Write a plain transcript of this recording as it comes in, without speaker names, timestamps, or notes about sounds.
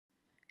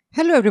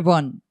Hello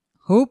everyone,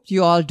 hope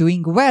you all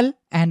doing well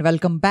and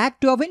welcome back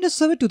to our Windows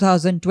Server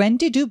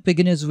 2022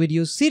 Beginners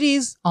video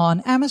series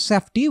on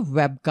MSFT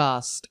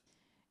webcast.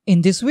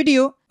 In this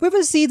video, we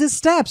will see the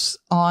steps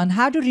on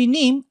how to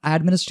rename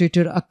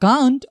administrator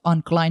account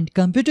on client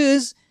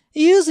computers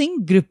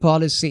using group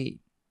policy.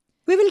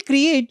 We will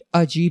create a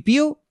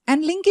GPO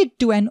and link it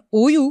to an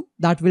OU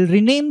that will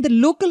rename the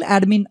local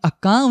admin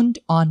account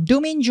on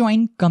domain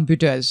joined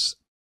computers.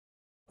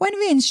 When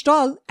we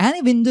install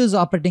any Windows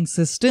operating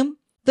system,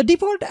 the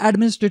default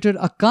administrator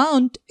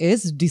account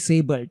is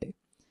disabled.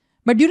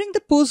 But during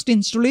the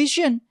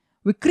post-installation,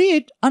 we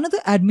create another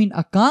admin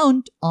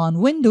account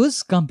on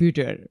Windows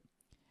computer.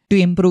 To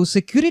improve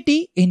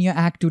security in your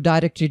Active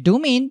Directory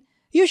domain,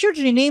 you should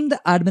rename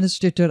the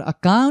administrator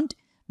account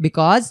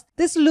because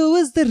this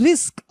lowers the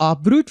risk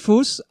of brute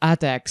force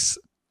attacks.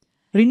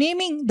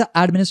 Renaming the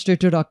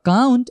administrator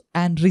account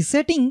and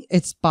resetting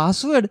its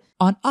password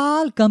on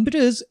all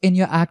computers in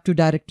your Active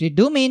Directory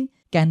domain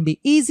can be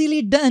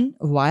easily done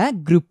via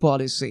group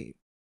policy.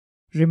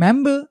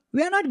 Remember,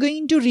 we are not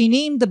going to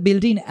rename the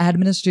built-in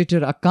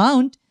administrator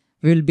account.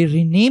 We will be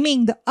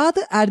renaming the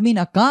other admin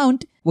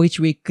account which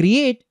we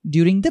create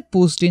during the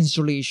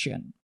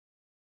post-installation.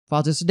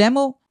 For this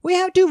demo, we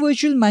have two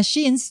virtual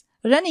machines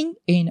running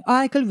in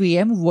Oracle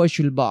VM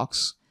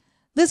VirtualBox.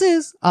 This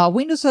is our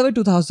Windows Server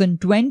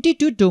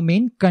 2022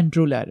 domain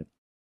controller.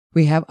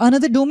 We have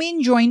another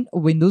domain joined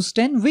Windows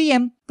 10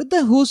 VM with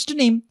the host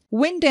name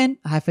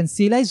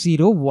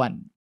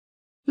Win10-CLI01.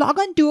 Log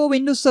on to our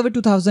Windows Server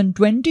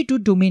 2022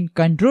 domain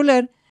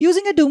controller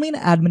using a domain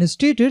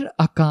administrator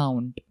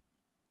account.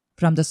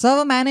 From the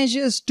Server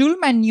Manager's tool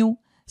menu,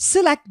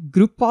 select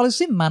Group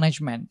Policy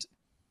Management.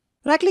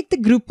 Right-click the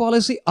Group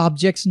Policy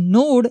Objects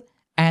node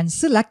and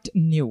select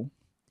New.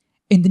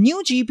 In the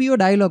New GPO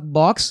dialog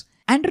box,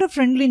 enter a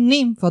friendly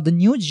name for the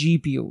new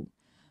GPO.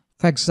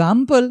 For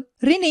example,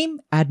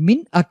 rename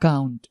admin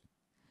account.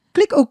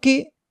 Click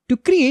OK to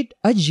create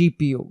a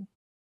GPO.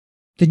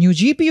 The new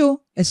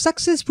GPO is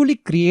successfully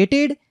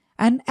created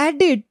and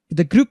added to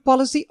the Group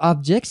Policy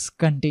Objects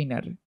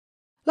container.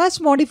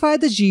 Let's modify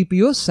the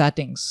GPO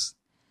settings.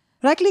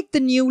 Right-click the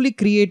newly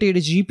created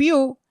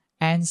GPO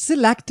and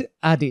select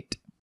Edit.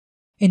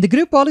 In the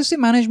Group Policy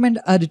Management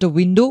Editor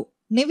window,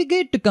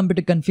 navigate to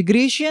Computer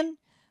Configuration,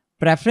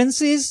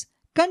 Preferences,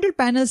 Control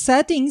Panel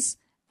Settings,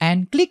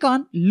 and click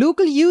on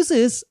Local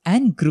Users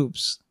and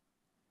Groups.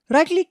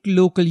 Right-click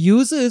Local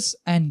Users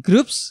and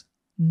Groups,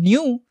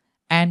 New,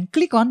 and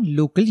click on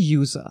Local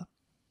User.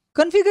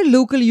 Configure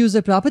Local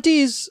User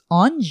Properties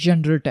on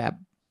General tab.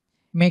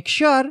 Make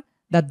sure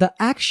that the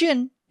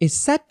action is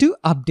set to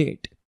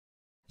Update.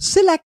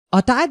 Select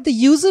or type the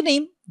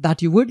username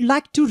that you would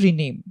like to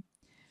rename.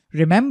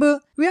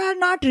 Remember, we are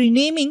not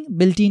renaming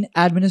built-in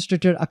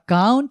administrator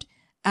account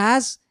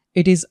as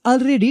it is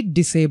already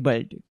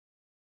disabled.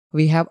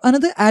 We have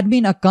another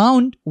admin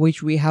account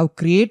which we have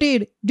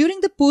created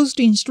during the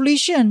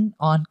post-installation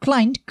on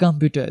client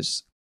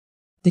computers.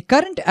 The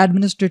current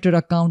administrator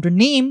account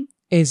name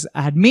is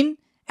admin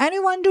and we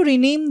want to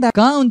rename the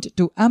account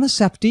to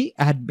MSFT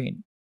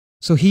admin.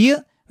 So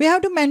here we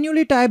have to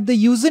manually type the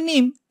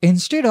username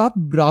instead of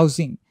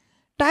browsing.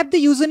 Type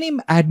the username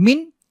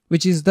admin,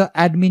 which is the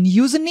admin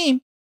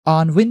username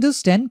on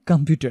Windows 10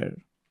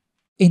 computer.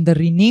 In the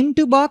rename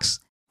to box,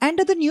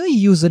 enter the new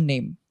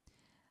username.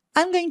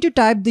 I'm going to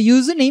type the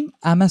username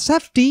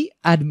MSFT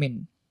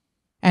admin.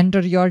 Enter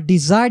your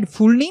desired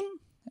full name.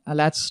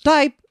 Let's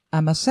type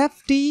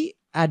MSFT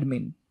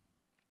admin.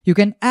 You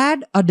can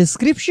add a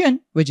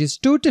description which is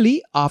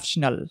totally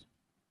optional.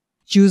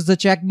 Choose the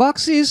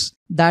checkboxes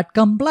that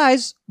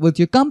complies with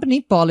your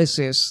company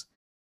policies.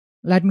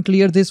 Let me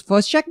clear this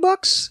first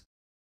checkbox.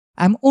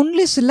 I'm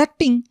only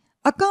selecting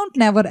Account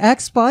Never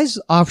Expires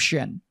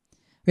option.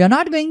 We are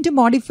not going to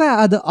modify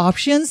other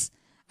options,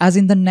 as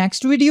in the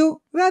next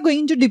video, we are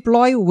going to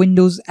deploy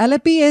Windows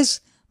LAPS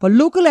for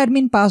local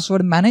admin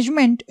password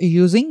management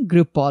using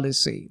group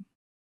policy.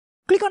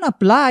 Click on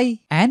Apply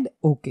and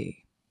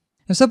OK.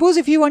 Now suppose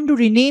if you want to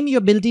rename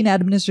your built-in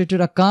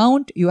administrator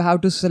account, you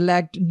have to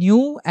select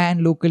New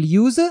and Local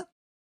User.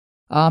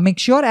 Make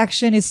sure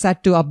action is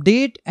set to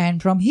Update,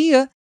 and from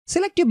here,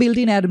 select your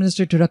built-in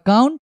administrator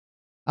account.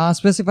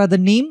 Specify the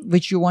name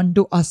which you want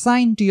to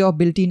assign to your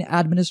built-in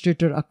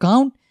administrator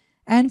account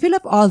and fill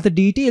up all the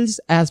details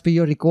as per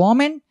your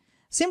requirement.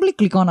 Simply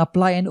click on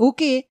Apply and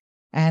OK,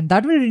 and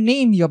that will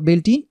rename your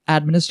built-in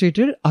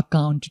administrator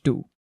account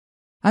too.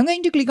 I'm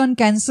going to click on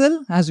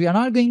Cancel as we are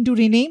not going to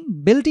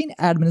rename built-in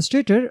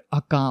administrator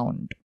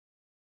account.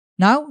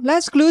 Now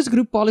let's close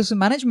Group Policy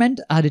Management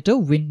Editor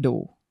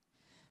window.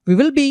 We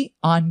will be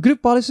on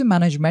Group Policy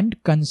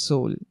Management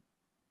console.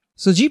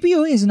 So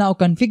GPO is now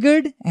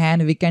configured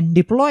and we can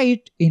deploy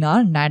it in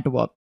our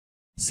network.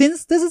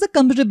 Since this is a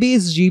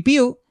computer-based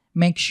GPO,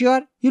 make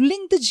sure you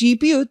link the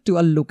GPO to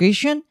a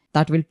location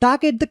that will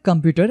target the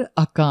computer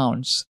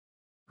accounts.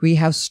 We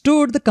have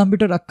stored the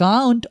computer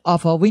account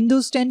of our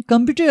Windows 10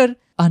 computer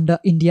under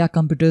India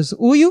Computers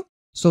OU,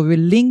 so we'll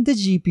link the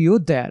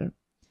GPO there.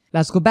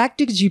 Let's go back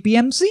to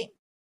GPMC.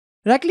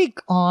 Right-click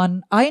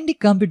on IND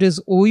Computers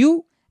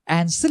OU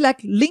and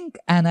select Link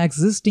an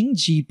existing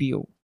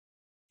GPU.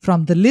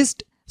 From the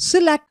list,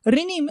 select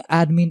Rename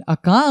Admin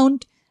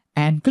Account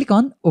and click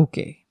on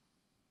OK.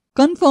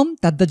 Confirm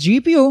that the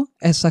GPU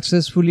is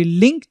successfully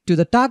linked to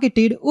the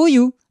targeted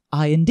OU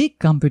IND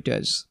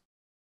computers.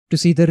 To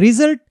see the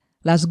result,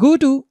 let's go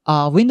to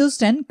our Windows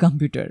 10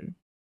 computer.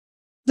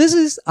 This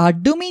is our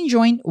domain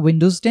joined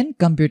Windows 10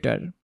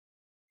 computer.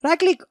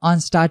 Right-click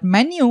on Start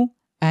menu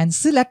and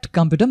select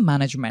Computer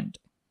Management.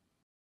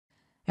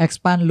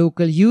 Expand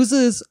Local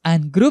Users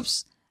and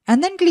Groups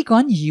and then click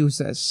on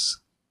Users.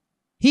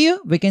 Here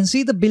we can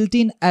see the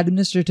built-in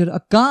administrator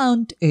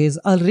account is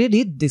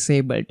already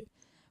disabled.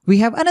 We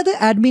have another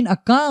admin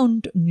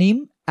account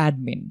named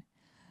Admin.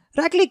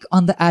 Right-click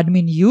on the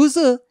admin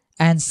user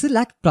and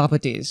select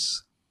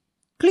Properties.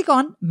 Click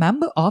on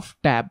Member of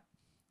tab.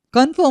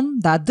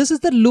 Confirm that this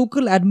is the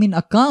local admin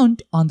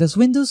account on this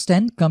Windows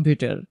 10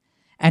 computer,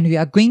 and we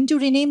are going to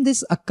rename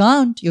this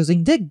account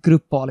using the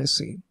group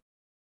policy.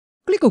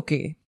 Click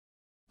OK.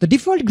 The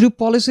default group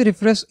policy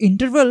refresh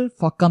interval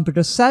for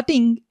computer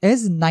setting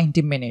is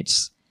 90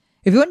 minutes.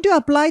 If you want to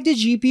apply the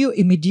GPU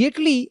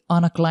immediately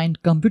on a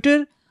client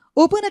computer,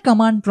 open a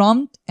command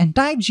prompt and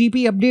type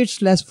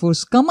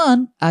gpupdate/force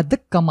command at the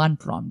command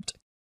prompt.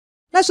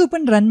 Let's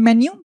open Run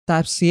menu,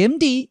 type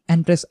CMD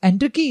and press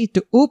Enter key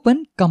to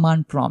open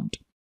command prompt.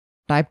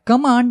 Type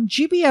command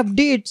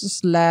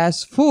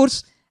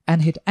gpupdate/force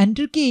and hit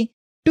Enter key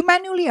to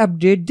manually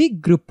update the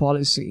group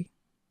policy.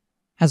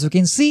 As you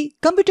can see,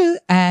 computer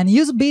and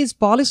user-based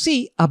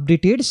policy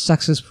updated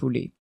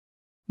successfully.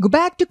 Go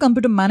back to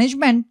Computer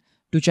Management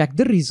to check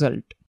the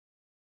result.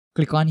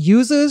 Click on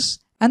Users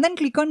and then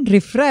click on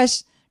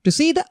Refresh to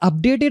see the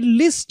updated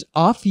list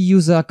of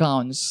user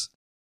accounts.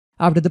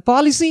 After the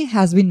policy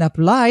has been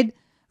applied,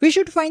 we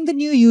should find the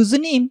new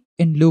username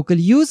in local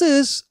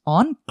users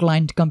on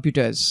client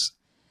computers.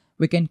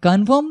 We can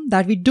confirm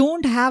that we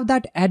don't have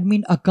that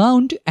admin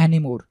account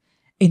anymore.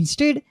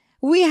 Instead,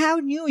 we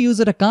have new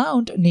user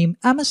account named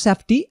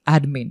MSFT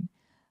admin.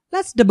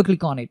 Let's double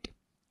click on it.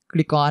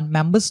 Click on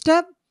Members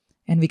tab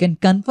and we can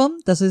confirm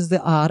this is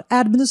our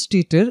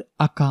administrator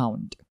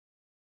account.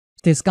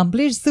 This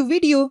completes the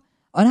video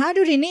on how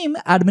to rename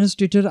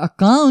administrator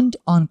account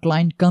on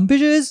client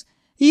computers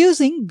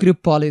using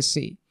group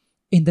policy.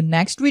 In the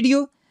next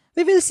video,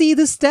 we will see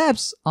the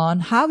steps on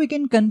how we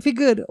can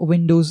configure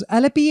Windows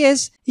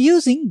LPS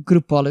using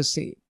group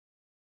policy.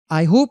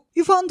 I hope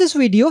you found this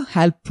video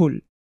helpful.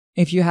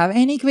 If you have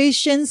any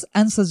questions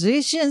and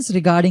suggestions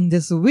regarding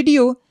this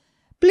video,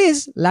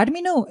 please let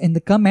me know in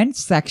the comment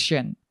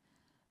section.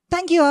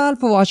 Thank you all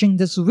for watching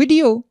this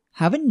video.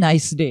 Have a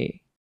nice day.